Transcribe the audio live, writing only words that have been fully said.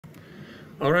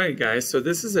All right, guys, so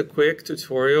this is a quick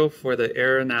tutorial for the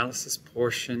error analysis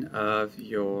portion of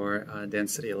your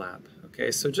density lab. Okay,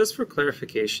 so just for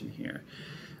clarification here,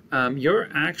 your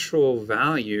actual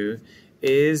value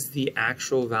is the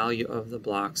actual value of the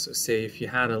block. So say if you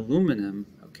had aluminum,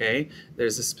 okay,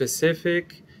 there's a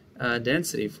specific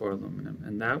density for aluminum,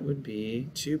 and that would be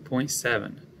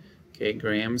 2.7, okay,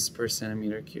 grams per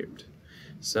centimeter cubed.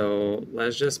 So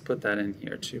let's just put that in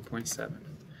here, 2.7.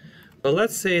 But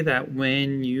let's say that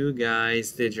when you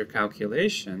guys did your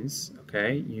calculations,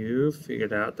 okay, you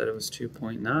figured out that it was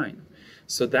 2.9.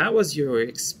 So that was your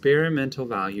experimental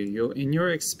value. In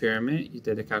your experiment, you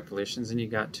did the calculations and you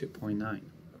got 2.9,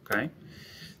 okay?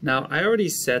 Now, I already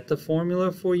set the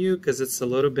formula for you because it's a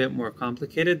little bit more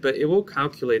complicated, but it will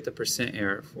calculate the percent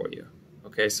error for you.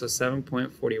 Okay, so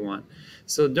 7.41.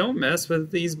 So don't mess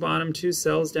with these bottom two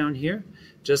cells down here.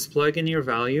 Just plug in your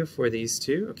value for these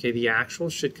two. Okay, the actual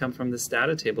should come from this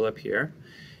data table up here.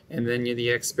 And then the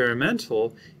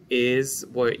experimental is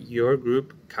what your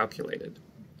group calculated.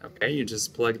 Okay, you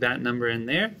just plug that number in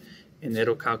there and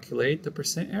it'll calculate the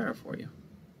percent error for you.